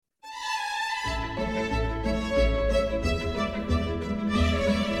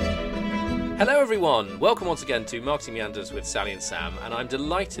Hello everyone, welcome once again to Marketing Meanders with Sally and Sam, and I'm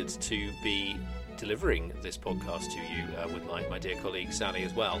delighted to be delivering this podcast to you with my dear colleague Sally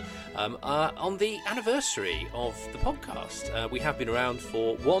as well, on the anniversary of the podcast. We have been around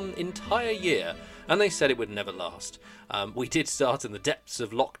for one entire year, and they said it would never last. We did start in the depths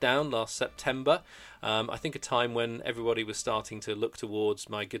of lockdown last September. I think a time when everybody was starting to look towards,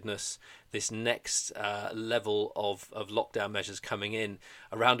 my goodness, this next level of lockdown measures coming in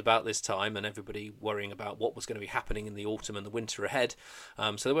around about this time, and everybody worrying about what was going to be happening in the autumn and the winter ahead.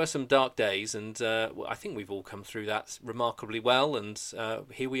 So there were some dark days, and I think we've all come through that remarkably well, and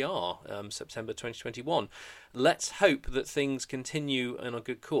here we are, September 2021. Let's hope that things continue on a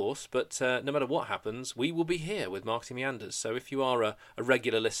good course, but no matter what happens, we will be here with Marketing Meanders. So if you are a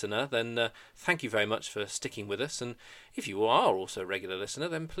regular listener, then thank you very much for sticking with us. And if you are also a regular listener,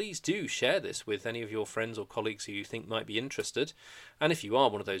 then please do share this with any of your friends or colleagues who you think might be interested. And if you are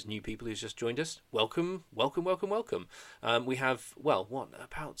one of those new people who's just joined us, welcome, welcome, welcome, welcome. We have,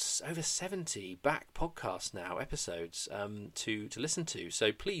 about over 70 back podcasts now, episodes to listen to.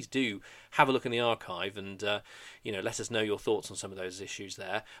 So please do have a look in the archive and let us know your thoughts on some of those issues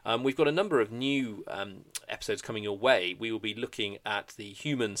there. We've got a number of new episodes coming your way. We will be looking at the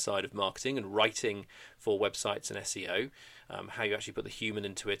human side of marketing and writing for websites and SEO, how you actually put the human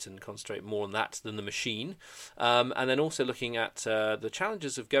into it and concentrate more on that than the machine. And then also looking at the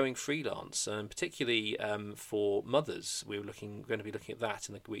challenges of going freelance, and particularly for mothers. We're going to be looking at that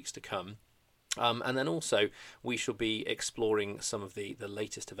in the weeks to come. And then also we shall be exploring some of the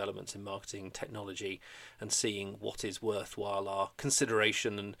latest developments in marketing technology and seeing what is worthwhile our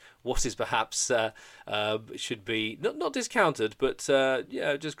consideration and what is perhaps should be not discounted, but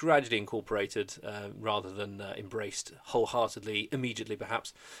just gradually incorporated rather than embraced wholeheartedly immediately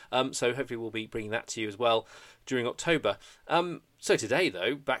perhaps. So hopefully we'll be bringing that to you as well during October. So today,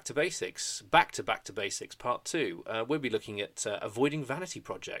 though, back to basics, back to basics, part 2. We'll be looking at avoiding vanity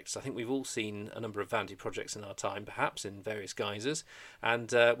projects. I think we've all seen a number of vanity projects in our time, perhaps in various guises,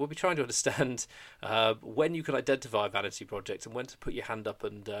 and we'll be trying to understand when you can identify a vanity project and when to put your hand up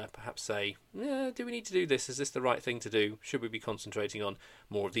and perhaps say, do we need to do this? Is this the right thing to do? Should we be concentrating on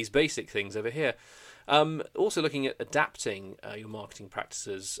more of these basic things over here? Also looking at adapting your marketing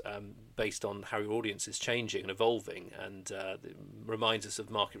practices based on how your audience is changing and evolving, and it reminds us of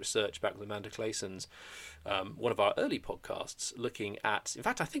market research back with Amanda Claeson's one of our early podcasts, looking at, in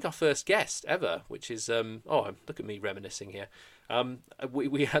fact, I think our first guest ever, which is, look at me reminiscing here.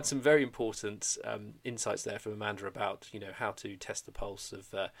 We had some very important insights there from Amanda about, how to test the pulse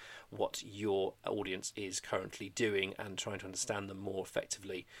of what your audience is currently doing and trying to understand them more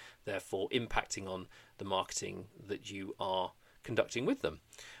effectively, therefore impacting on the marketing that you are conducting with them.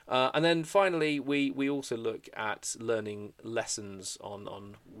 And then finally, we also look at learning lessons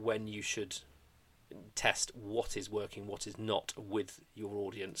on when you should test what is working, what is not with your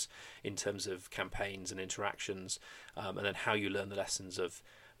audience in terms of campaigns and interactions, and then how you learn the lessons of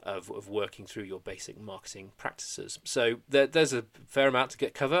working through your basic marketing practices. So there's a fair amount to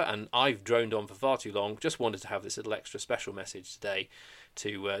cover, and I've droned on for far too long. Just wanted to have this little extra special message today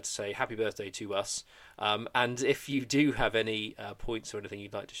to say happy birthday to us. And if you do have any points or anything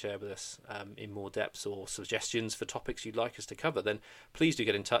you'd like to share with us in more depth, or suggestions for topics you'd like us to cover, then please do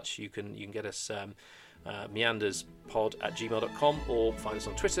get in touch. You can get us meanderspod@gmail.com, or find us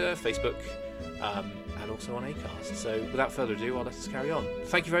on Twitter, Facebook, and also on Acast. So without further ado, I'll let us carry on.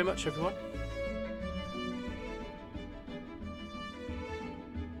 Thank you very much, everyone.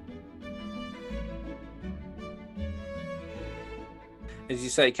 As you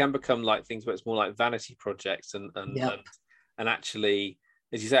say, it can become like things where it's more like vanity projects, and actually,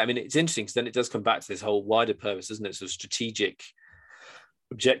 as you say, I mean, it's interesting because then it does come back to this whole wider purpose, doesn't it? So strategic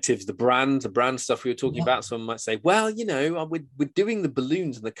objectives, the brand stuff we were talking about. Someone might say, well, we're doing the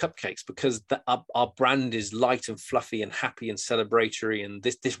balloons and the cupcakes because our brand is light and fluffy and happy and celebratory, and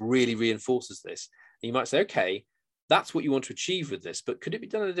this really reinforces this. And you might say, okay, that's what you want to achieve with this, but could it be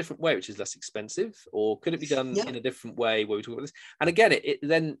done in a different way, which is less expensive? Or could it be done in a different way where we talk about this? And again,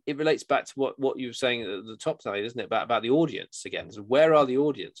 it relates back to what you were saying at the top side, isn't it? About the audience again. So where are the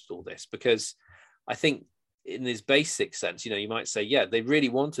audience with all this? Because I think in this basic sense, you might say, they really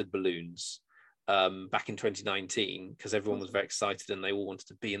wanted balloons back in 2019 because everyone was very excited and they all wanted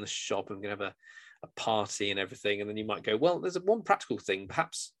to be in the shop and have a party and everything. And then you might go, well, there's one practical thing.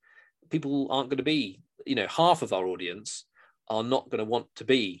 Perhaps people aren't going to be, half of our audience are not going to want to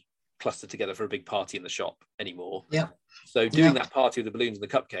be clustered together for a big party in the shop anymore. Yeah. So doing that party with the balloons and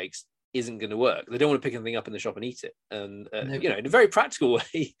the cupcakes isn't going to work. They don't want to pick anything up in the shop and eat it. And, in a very practical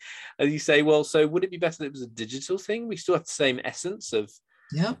way, and you say, well, so would it be better that it was a digital thing? We still have the same essence of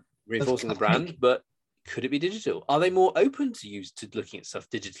reinforcing the brand, but could it be digital? Are they more open to looking at stuff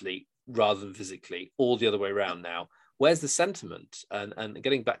digitally rather than physically, or the other way around now? Where's the sentiment? And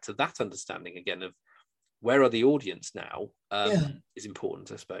getting back to that understanding again of where are the audience now is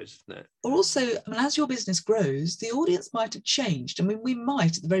important, I suppose, isn't it? Or also, I mean, as your business grows, the audience might have changed. I mean, we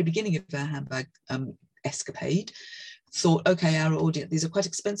might, at the very beginning of our handbag escapade, thought, okay, our audience, these are quite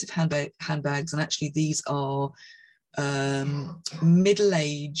expensive handbags, and actually these are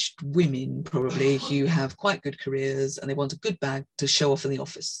middle-aged women, probably, who have quite good careers and they want a good bag to show off in the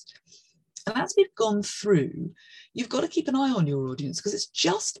office. And as we've gone through, you've got to keep an eye on your audience, because it's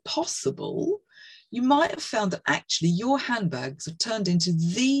just possible you might have found that actually your handbags have turned into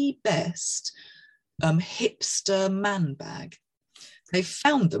the best hipster man bag. They've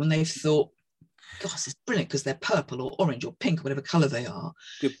found them and they've thought, gosh, it's brilliant because they're purple or orange or pink or whatever colour they are.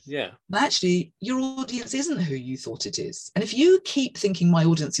 Good, yeah. But actually, your audience isn't who you thought it is. And if you keep thinking my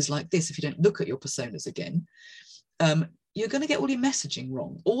audience is like this, if you don't look at your personas again, you're going to get all your messaging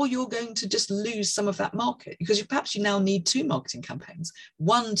wrong, or you're going to just lose some of that market, because perhaps you now need two marketing campaigns,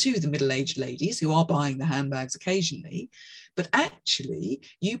 one to the middle-aged ladies who are buying the handbags occasionally, but actually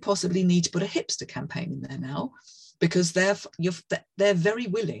you possibly need to put a hipster campaign in there now, because they're very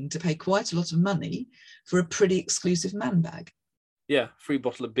willing to pay quite a lot of money for a pretty exclusive man bag. Yeah, free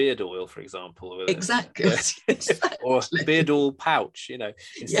bottle of beard oil, for example. Exactly. Yeah. Exactly. Or a beard oil pouch,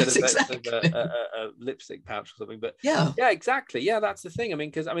 instead of a lipstick pouch or something. But yeah, exactly. Yeah, that's the thing. I mean,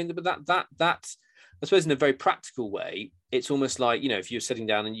 because but that I suppose in a very practical way, it's almost like, if you're sitting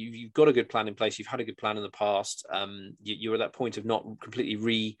down and you've got a good plan in place, you've had a good plan in the past, you're at that point of not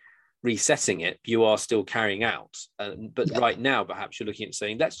completely resetting it, you are still carrying out. But right now, perhaps you're looking at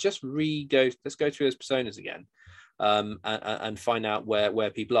saying, let's go through those personas again. And find out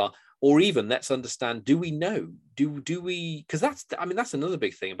where people are, or even let's understand, do we know, do we, because that's another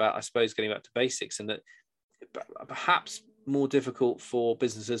big thing about, I suppose, getting back to basics, and that perhaps more difficult for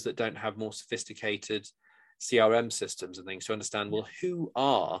businesses that don't have more sophisticated CRM systems and things to understand, well, who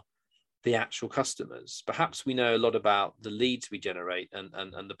are the actual customers? Perhaps we know a lot about the leads we generate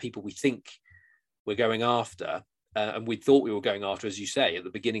and the people we think we're going after, and we thought we were going after, as you say, at the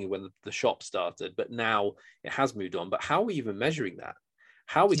beginning of when the shop started, but now it has moved on. But how are we even measuring that?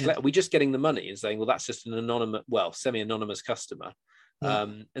 How are we are we just getting the money and saying, well, that's just an anonymous, semi-anonymous customer?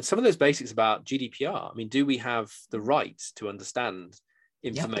 And some of those basics about GDPR, I mean, do we have the right to understand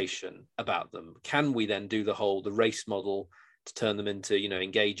information about them? Can we then do the race model to turn them into,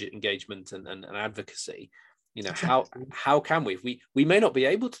 engagement and advocacy? Exactly. How can we? We may not be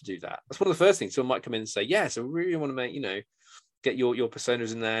able to do that. That's one of the first things. Someone might come in and say, yes, I really want to make, get your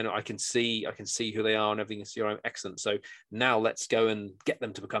personas in there, and I can see who they are and everything is CRM. Excellent. So now let's go and get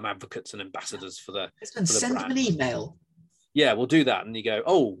them to become advocates and ambassadors for the send brand. Them an email. Yeah, we'll do that. And you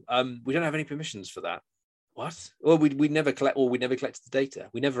go, we don't have any permissions for that. What? Well, we never collected the data.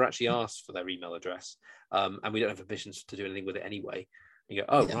 We never actually asked for their email address, and we don't have permissions to do anything with it anyway. And you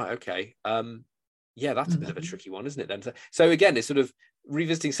go, right, okay. That's a bit of a tricky one, isn't it then? So again, it's sort of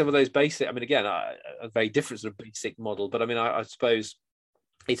revisiting some of those basic, a very different sort of basic model, but I suppose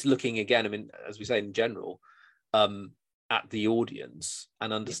it's looking again, as we say in general, at the audience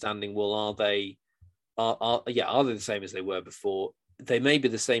and understanding, well, are they the same as they were before? They may be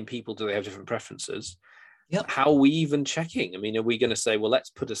the same people. Do they have different preferences? Yep. How are we even checking? Are we going to say, well, let's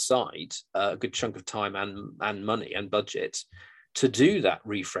put aside a good chunk of time and money and budget to do that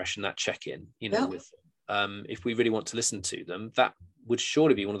refresh and that check-in, with if we really want to listen to them? That would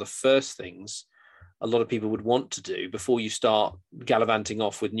surely be one of the first things a lot of people would want to do before you start gallivanting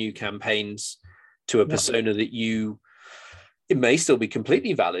off with new campaigns to a persona that it may still be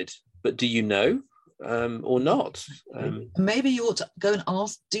completely valid, but do you know or not? Maybe you ought to go and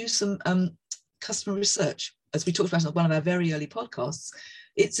do some customer research. As we talked about in one of our very early podcasts,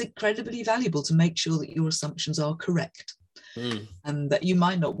 it's incredibly valuable to make sure that your assumptions are correct. And that you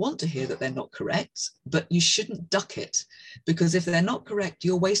might not want to hear that they're not correct, but you shouldn't duck it, because if they're not correct,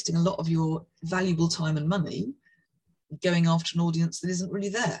 you're wasting a lot of your valuable time and money going after an audience that isn't really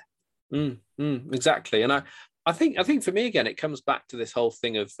there. Exactly. And I think for me, again, it comes back to this whole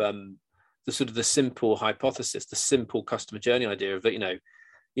thing of the simple hypothesis, the simple customer journey idea of that,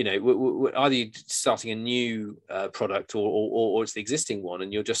 we're either starting a new product or it's the existing one,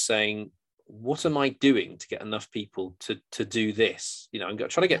 and you're just saying, what am I doing to get enough people to do this? I'm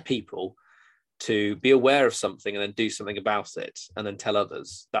trying to get people to be aware of something and then do something about it and then tell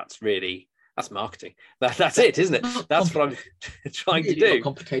others. That's marketing. That's it, isn't it? That's what I'm trying to do. Not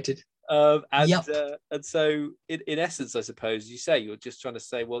complicated. And so in essence, I suppose you're just trying to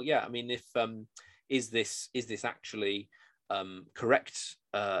say, well, if is this actually correct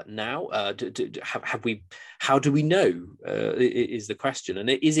now? Have we? How do we know? Is the question, and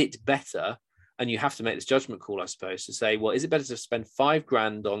is it better? And you have to make this judgment call, I suppose, to say, well, is it better to spend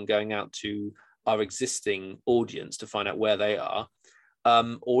 $5,000 on going out to our existing audience to find out where they are,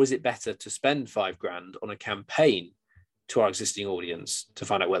 or is it better to spend $5,000 on a campaign to our existing audience to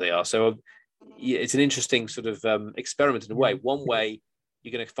find out where they are? So it's an interesting sort of experiment in a way. One way,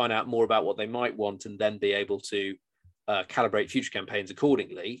 you're going to find out more about what they might want and then be able to calibrate future campaigns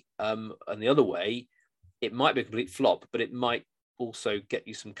accordingly. And the other way, it might be a complete flop, but it might also get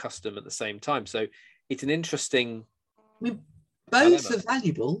you some custom at the same time. So it's an interesting... I mean, both are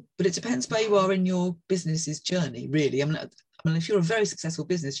valuable, but it depends where you are in your business's journey, really. I mean, if you're a very successful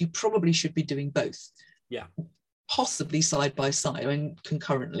business, you probably should be doing both. Yeah. Possibly side by side, I mean,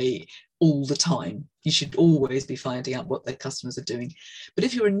 concurrently all the time. You should always be finding out what their customers are doing. But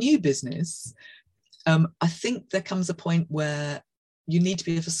if you're a new business, I think there comes a point where you need to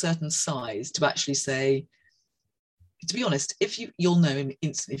be of a certain size to actually say, to be honest, if you'll know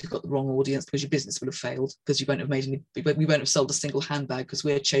instantly if you've got the wrong audience, because your business will have failed, because we won't have sold a single handbag because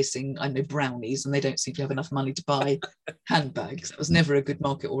we're chasing, I know, brownies, and they don't seem to have enough money to buy handbags. That was never a good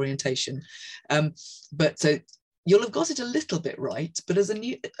market orientation. But so you'll have got it a little bit right, but as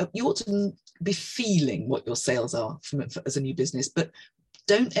you ought to be feeling what your sales are as a new business, but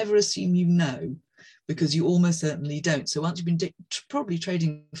don't ever assume you know, because you almost certainly don't. So once you've been probably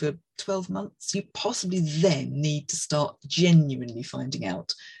trading for 12 months, you possibly then need to start genuinely finding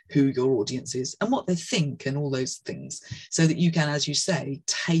out who your audience is and what they think and all those things, so that you can, as you say,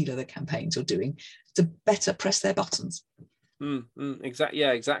 tailor the campaigns you're doing to better press their buttons. Exactly.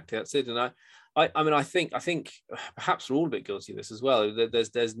 Yeah, exactly. That's it. And I mean, I think perhaps we're all a bit guilty of this as well.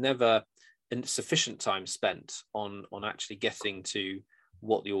 There's never sufficient time spent on actually getting to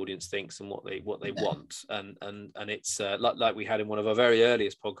what the audience thinks and what they want, and it's like we had in one of our very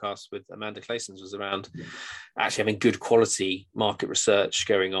earliest podcasts with Amanda Claysons, was around actually having good quality market research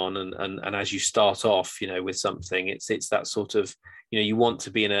going on, and as you start off, with something, it's that sort of, you want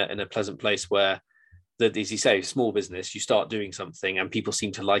to be in a pleasant place where, that, as you say, small business, you start doing something and people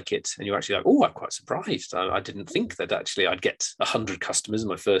seem to like it, and you're actually like, oh, I'm quite surprised. I didn't think that actually I'd get 100 customers in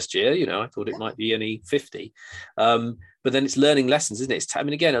my first year. I thought it might be only 50. But then it's learning lessons, isn't it? I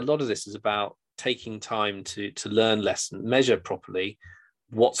mean, again, a lot of this is about taking time to learn lessons, measure properly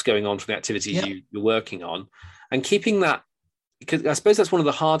what's going on from the activities you're working on, and keeping that, because I suppose that's one of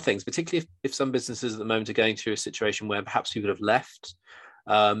the hard things, particularly if some businesses at the moment are going through a situation where perhaps people have left.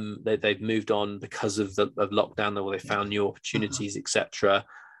 They've moved on because of lockdown, or they found new opportunities, etc.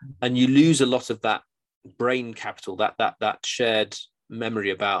 And you lose a lot of that brain capital, that shared memory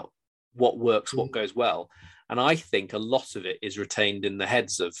about what works, what goes well. And I think a lot of it is retained in the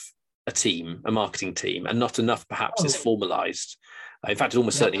heads of a marketing team, and not enough perhaps is formalized. In fact, it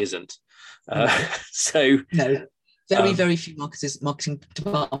almost certainly isn't. Very few marketing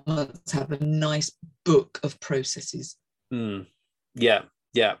departments have a nice book of processes. Yeah,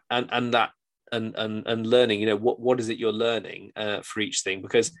 and learning, what is it you're learning for each thing?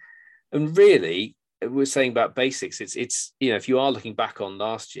 Because, and really, we're saying about basics. It's if you are looking back on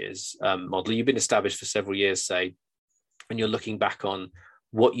last year's model, you've been established for several years, say, and you're looking back on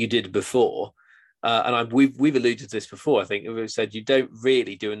what you did before. And we've alluded to this before. I think we've said you don't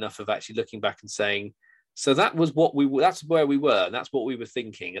really do enough of actually looking back and saying, so that's where we were, and that's what we were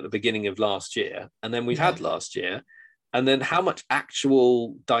thinking at the beginning of last year, and then we've had last year. And then how much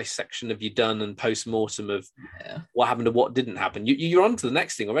actual dissection have you done and post-mortem of what happened and what didn't happen? You're on to the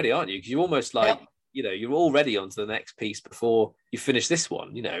next thing already, aren't you? Because you're almost like, you're already on to the next piece before you finish this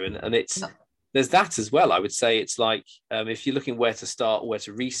one, and it's, there's that as well. I would say it's like, if you're looking where to start, where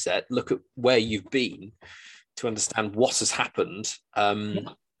to reset, look at where you've been to understand what has happened.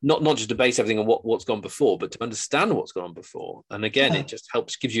 Not just to base everything on what's gone before, but to understand what's gone on before. And again, it just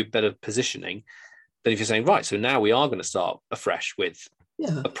gives you better positioning. Then if you're saying, right, so now we are going to start afresh with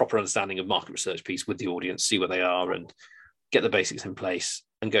a proper understanding of market research piece with the audience, see where they are and get the basics in place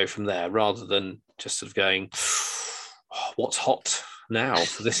and go from there, rather than just sort of going, what's hot now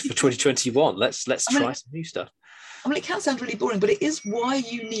for 2021? Let's try some new stuff. I mean, it can sound really boring, but it is why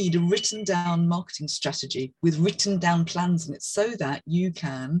you need a written down marketing strategy with written down plans in it, so that you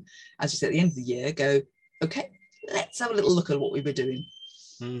can, as you said, at the end of the year, go, okay, let's have a little look at what we were doing.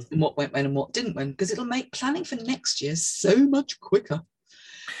 And what went when and what didn't win, because it'll make planning for next year so much quicker.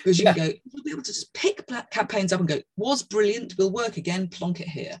 Because you'll be able to just pick campaigns up and go, was brilliant, we'll work again, plonk it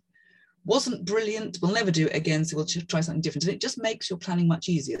here. Wasn't brilliant, we'll never do it again, so we'll try something different. And it just makes your planning much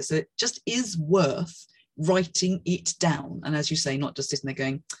easier. So it just is worth writing it down. And as you say, not just sitting there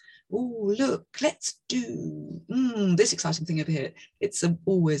going, oh, look, let's do this exciting thing over here. It's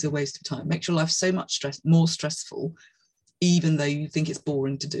always a waste of time. Makes your life so much more stressful, even though you think it's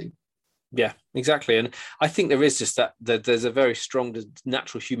boring to do. Yeah, exactly. And I think there is just that there's a very strong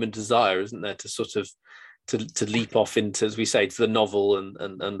natural human desire, isn't there, to sort of to leap off into, as we say, to the novel and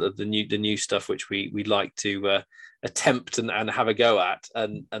the new stuff which we like to attempt and have a go at,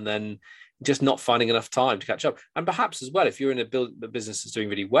 and then just not finding enough time to catch up. And perhaps as well, if you're in a business that's doing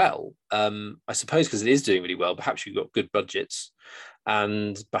really well, I suppose because it is doing really well, perhaps you've got good budgets,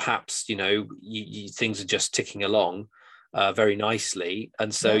 and perhaps you things are just ticking along very nicely,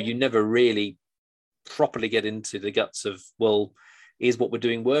 and so you never really properly get into the guts of, well, is what we're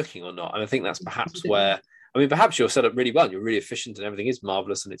doing working or not? And I think that's perhaps where, perhaps you're set up really well, you're really efficient and everything is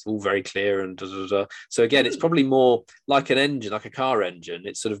marvelous and it's all very clear and so again, it's probably more like an engine, like a car engine.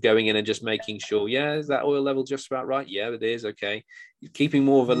 It's sort of going in and just making sure, is that oil level just about right? Yeah, it is. Okay. You're keeping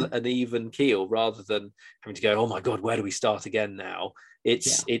more of an even keel rather than having to go, oh my God, where do we start again now?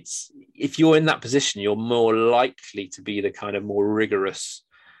 It's if you're in that position, you're more likely to be the kind of more rigorous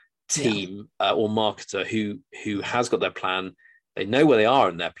team or marketer who has got their plan. They know where they are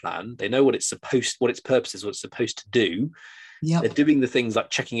in their plan. They know what its purpose is, what it's supposed to do. They're doing the things like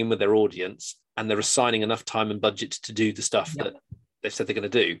checking in with their audience, and they're assigning enough time and budget to do the stuff that they've said they're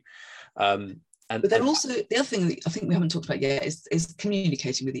going to do. But then also the other thing that I think we haven't talked about yet is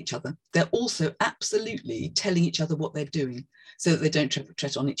communicating with each other. They're also absolutely telling each other what they're doing so that they don't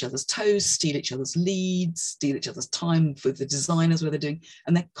tread on each other's toes, steal each other's leads, steal each other's time with the designers where they're doing,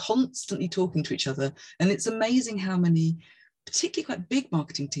 and they're constantly talking to each other. And it's amazing how many, particularly quite big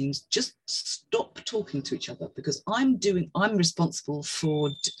marketing teams, just stop talking to each other because I'm responsible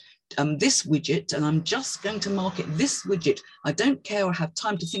for this widget, and I'm just going to market this widget. I don't care or have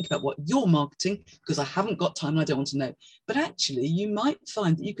time to think about what you're marketing because I haven't got time and I don't want to know. But actually, you might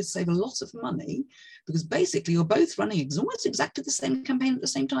find that you could save a lot of money because basically you're both running almost exactly the same campaign at the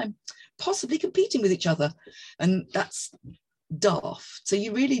same time, possibly competing with each other. And that's daft. So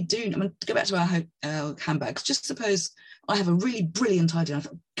you really do, to go back to our handbags, just suppose I have a really brilliant idea. I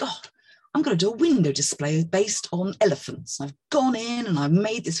thought, God, I'm going to do a window display based on elephants. I've gone in and I've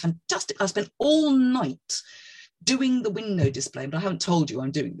made this fantastic, I spent all night doing the window display, but I haven't told you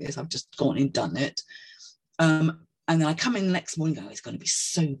I'm doing this. I've just gone in and done it. And then I come in the next morning and go, it's going to be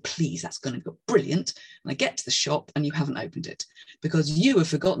so pleased. That's going to be brilliant. And I get to the shop and you haven't opened it because you have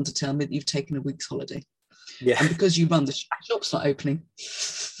forgotten to tell me that you've taken a week's holiday. Yeah. And because you run the shop's not opening.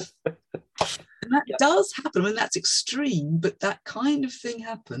 And that does happen. That's extreme, but that kind of thing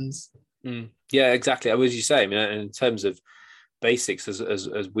happens. Yeah, exactly. As you say, in terms of basics,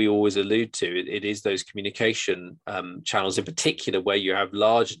 as we always allude to, it is those communication channels in particular where you have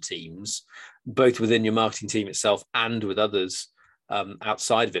larger teams, both within your marketing team itself and with others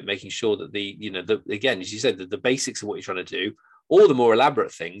outside of it, making sure that again, as you said, the basics of what you're trying to do, all the more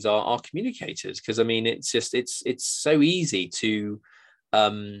elaborate things are communicated. Because it's so easy to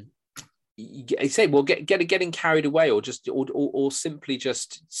getting carried away, or simply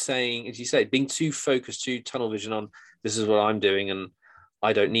just saying, as you say, being too focused, too tunnel vision on this is what I'm doing, and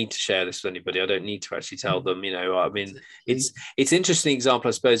I don't need to share this with anybody. I don't need to actually tell them. It's an interesting example,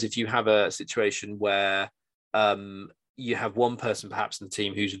 I suppose, if you have a situation where you have one person perhaps in the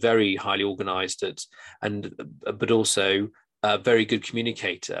team who's very highly organized but also a very good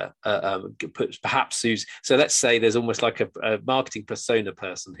communicator, perhaps so let's say there's almost like a marketing persona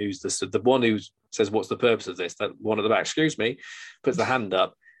person who's the one who says, what's the purpose of this? That one at the back, excuse me, puts the hand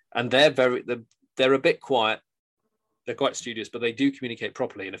up, and they're a bit quiet. They're quite studious, but they do communicate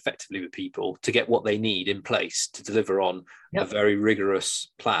properly and effectively with people to get what they need in place to deliver on a very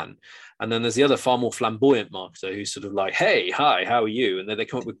rigorous plan. And then there's the other far more flamboyant marketer who's sort of like, hey, hi, how are you? And then they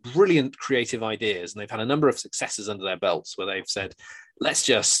come up with brilliant creative ideas. And they've had a number of successes under their belts where they've said, let's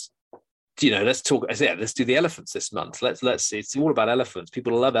just, let's talk. Let's do the elephants this month. Let's. It's all about elephants.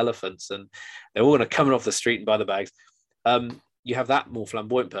 People love elephants, and they're all going to come off the street and buy the bags. You have that more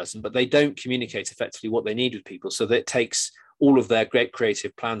flamboyant person, but they don't communicate effectively what they need with people. So that it takes all of their great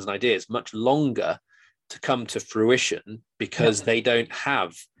creative plans and ideas much longer to come to fruition because they don't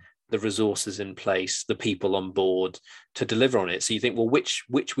have the resources in place, the people on board to deliver on it. So you think, well, which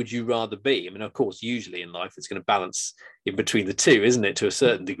would you rather be? Of course, usually in life, it's going to balance in between the two, isn't it, to a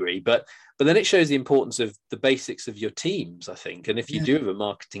certain degree? But then it shows the importance of the basics of your teams, I think. And if you do have a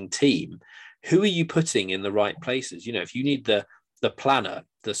marketing team, who are you putting in the right places? If you need the planner,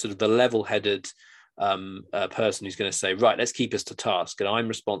 the sort of the level-headed person who's going to say, right, let's keep us to task, and I'm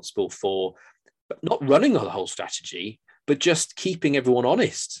responsible for not running the whole strategy, but just keeping everyone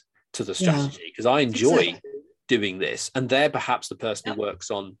honest to the strategy, because I enjoy doing this. And they're perhaps the person who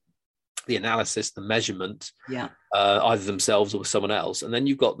works on the analysis, the measurement, Yeah. either themselves or with someone else. And then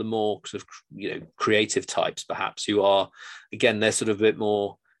you've got the more sort of, creative types, perhaps, who are, again, they're sort of a bit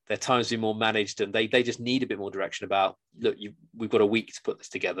more, their times be more managed, and they just need a bit more direction about, look, we've got a week to put this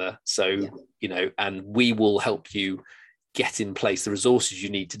together. So, and we will help you get in place the resources you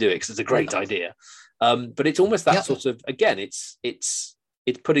need to do it, because it's a great idea. But it's almost that sort of, again, it's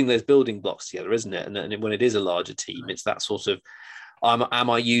putting those building blocks together, isn't it? And when it is a larger team, it's that sort of, am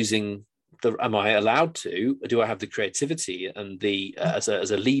I allowed to? Do I have the creativity and the as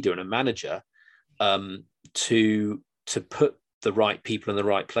a leader and a manager to put the right people in the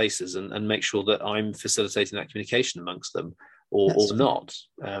right places and make sure that I'm facilitating that communication amongst them, or not?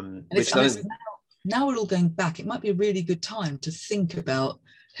 Now we're all going back. It might be a really good time to think about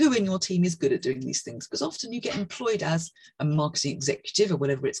who in your team is good at doing these things, because often you get employed as a marketing executive or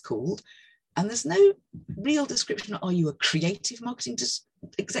whatever it's called, and there's no real description. Are you a creative marketing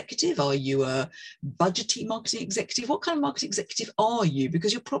executive? Are you a budgety marketing executive? What kind of marketing executive are you?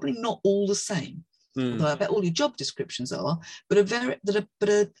 Because you're probably not all the same. Although I bet all your job descriptions are, but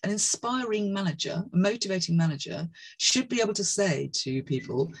an inspiring manager, a motivating manager, should be able to say to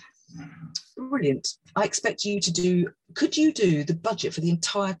people, brilliant, I expect you to do, could you do the budget for the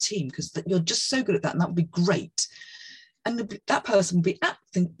entire team, because you're just so good at that, and that would be great. And that person would be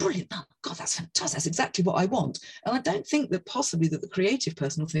think, brilliant, oh God, that's fantastic, that's exactly what I want. And I don't think that possibly that the creative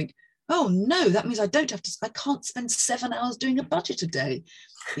person will think, oh no, that means I can't spend 7 hours doing a budget a day,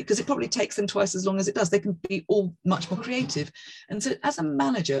 because it probably takes them twice as long as it does. They can be all much more creative. And so as a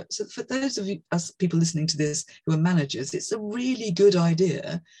manager, so for those of you, us people listening to this who are managers, it's a really good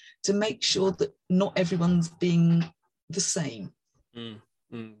idea to make sure that not everyone's being the same.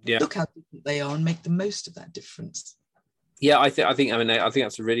 Look how different they are and make the most of that difference. Yeah, I think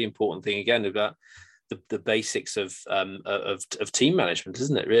that's a really important thing, again, about the basics of team management,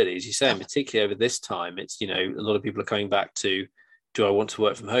 isn't it, really? As you say, and particularly over this time, it's, a lot of people are coming back to, do I want to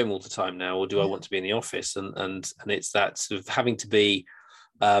work from home all the time now, or do I want to be in the office? And it's that sort of having to be,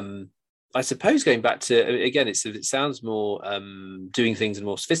 I suppose, going back to, again, it sounds more doing things in a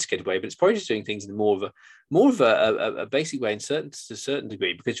more sophisticated way, but it's probably just doing things in more of a basic way to a certain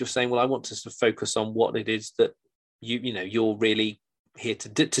degree, because you're saying, well, I want to sort of focus on what it is that you're really here to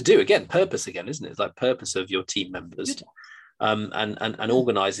do. Again, purpose again, isn't it? It's like purpose of your team members, and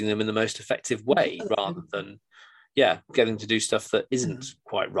organizing them in the most effective way, rather than getting to do stuff that isn't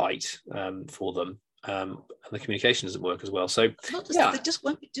quite right for them, and the communication doesn't work as well. So they just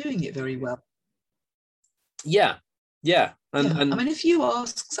won't be doing it very well. And I mean, if you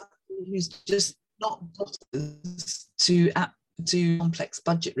ask somebody who's just not to do complex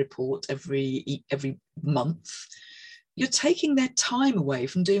budget report every month, you're taking their time away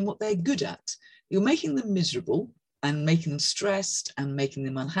from doing what they're good at. You're making them miserable and making them stressed and making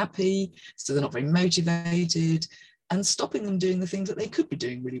them unhappy, so they're not very motivated, and stopping them doing the things that they could be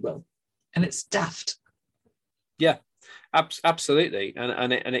doing really well. And it's daft. Yeah, absolutely.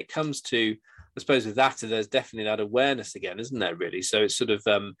 And it comes to, I suppose, with that, there's definitely that awareness again, isn't there, really? So it's sort of,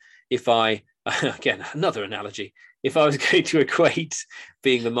 if I, again, another analogy, if I was going to equate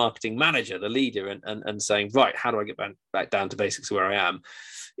being the marketing manager, the leader, and saying, right, how do I get back down to basics of where I am?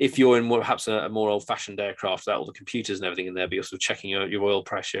 If you're in perhaps a more old-fashioned aircraft, without all the computers and everything in there, but you're sort of checking your oil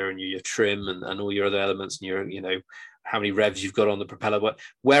pressure and your trim and all your other elements, and your, how many revs you've got on the propeller,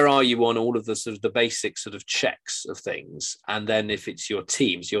 where are you on all of the sort of the basic sort of checks of things? And then if it's your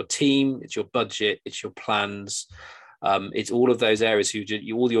team, it's your budget, it's your plans, it's all of those areas,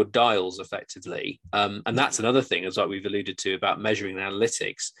 all your dials effectively. And that's another thing, as like we've alluded to, about measuring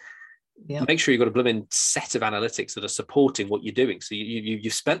analytics. Make sure you've got a blooming set of analytics that are supporting what you're doing. So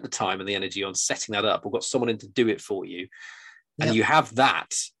you've spent the time and the energy on setting that up, or got someone in to do it for you. And you have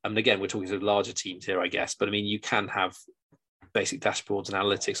that. And again, we're talking to larger teams here, I guess, but I mean, you can have basic dashboards and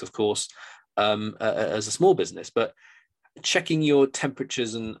analytics, of course, as a small business, but checking your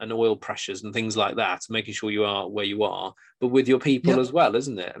temperatures and oil pressures and things like that, making sure you are where you are, but with your people as well,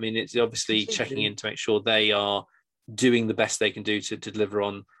 isn't it? I mean, it's obviously checking in to make sure they are doing the best they can do to deliver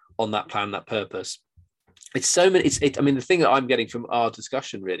on that plan, that purpose. It's so many. I mean, the thing that I'm getting from our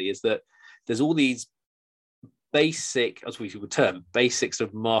discussion really is that there's all these basic, as we would term, basics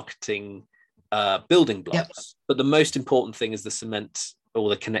of marketing building blocks, but the most important thing is the cement or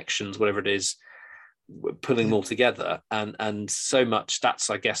the connections, whatever it is, pulling them all together. And so much, that's,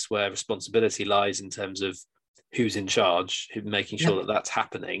 I guess, where responsibility lies in terms of who's in charge, making sure that that's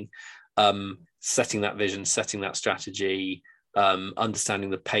happening, setting that vision, setting that strategy, understanding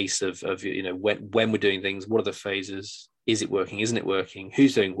the pace of when we're doing things, what are the phases, is it working, isn't it working,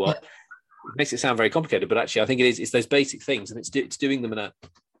 who's doing what. It makes it sound very complicated, but actually I think it's those basic things, and it's doing them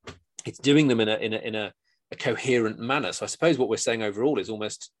it's doing them in a coherent manner. So I suppose what we're saying overall is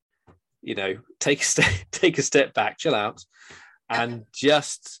almost, take a step back, chill out, and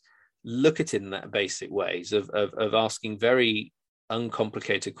just look at it in that basic ways of asking very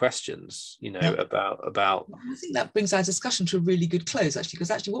uncomplicated questions, about. I think that brings our discussion to a really good close, actually,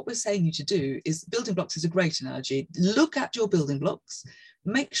 because actually what we're saying you to do is building blocks is a great analogy. Look at your building blocks,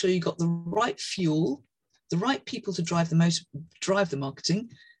 make sure you got the right fuel, the right people to drive the marketing,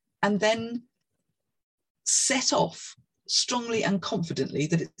 and then set off strongly and confidently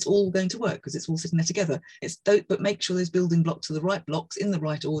that it's all going to work because it's all sitting there together. But make sure those building blocks are the right blocks in the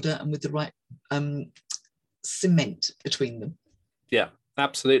right order and with the right cement between them. Yeah,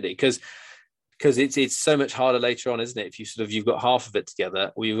 absolutely. Because it's so much harder later on, isn't it? If you've got half of it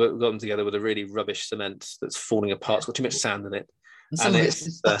together, or you've got them together with a really rubbish cement that's falling apart, it's got too much sand in it. And some of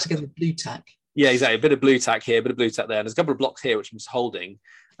it's stuck together with blue tack. Yeah, exactly. A bit of blue tack here, a bit of blue tack there. And there's a couple of blocks here which I'm just holding,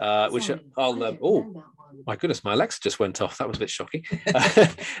 which I'll... oh, my goodness, my Alexa just went off. That was a bit shocking.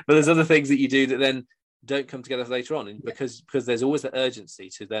 But there's other things that you do that then don't come together later on, and because there's always the urgency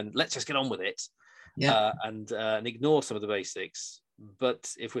to then let's just get on with it, and ignore some of the basics. But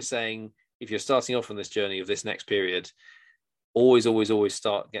if we're saying, if you're starting off on this journey of this next period, always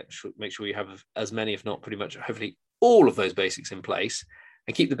make sure you have as many, if not pretty much, hopefully all of those basics in place,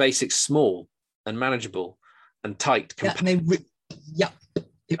 and keep the basics small and manageable and tight.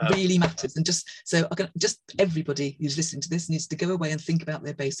 It really matters. And just everybody who's listening to this needs to go away and think about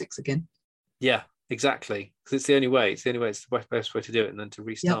their basics again. Yeah, exactly. Because it's the only way. It's the best way to do it, and then to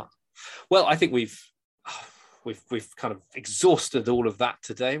restart. Yeah. Well, I think we've kind of exhausted all of that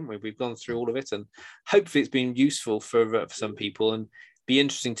today. We've gone through all of it, and hopefully it's been useful for some people, and be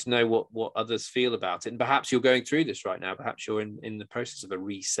interesting to know what others feel about it. And perhaps you're going through this right now. Perhaps you're in the process of a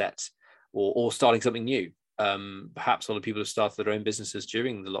reset or starting something new. Perhaps a lot of people have started their own businesses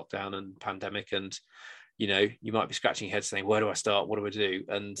during the lockdown and pandemic, and you might be scratching your head saying, where do I start, what do I do?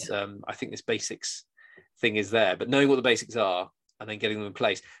 And I think this basics thing is there, but knowing what the basics are and then getting them in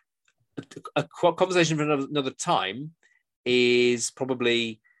place. A conversation for another time is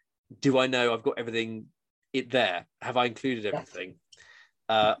probably, do I know I've got everything there? Have I included everything?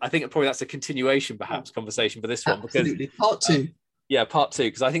 I think probably that's a continuation perhaps conversation for this one, because absolutely, part two. Part two,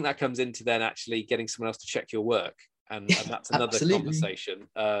 because I think that comes into then actually getting someone else to check your work, and that's another conversation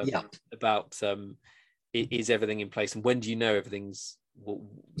about is everything in place, and when do you know everything's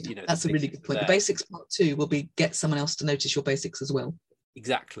that's a really good point. The basics part two will be get someone else to notice your basics as well.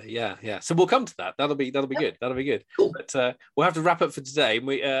 Exactly. Yeah. So we'll come to that. That'll be good. That'll be good. Cool. But we'll have to wrap up for today.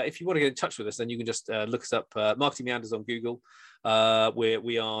 We, if you want to get in touch with us, then you can just look us up, Marketing Meanders on Google.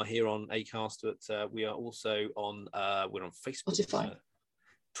 We are here on Acast, but we are also on we're on Facebook, Spotify,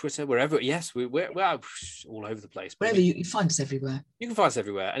 Twitter, wherever. Yes, we're all over the place. Wherever you find us everywhere. You can find us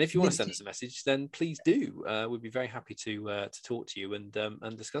everywhere. And if you want to send us a message, then please do. We'd be very happy to talk to you and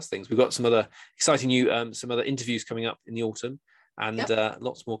discuss things. We've got some other exciting new some other interviews coming up in the autumn, and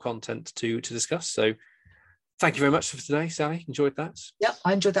lots more content to discuss. So thank you very much for today, Sally. Enjoyed that. Yeah,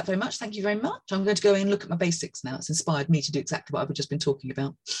 I enjoyed that very much. Thank you very much. I'm going to go in and look at my basics now. It's inspired me to do exactly what I've just been talking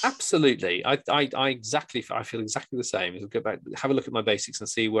about. Absolutely. I feel exactly the same. I'll go back, have a look at my basics and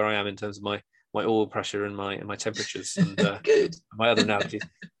see where I am in terms of my oil pressure and my temperatures and good. My other analogies.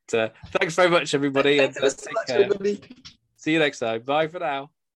 Thanks very much, everybody. Thanks so much, everybody. See you next time. Bye for now.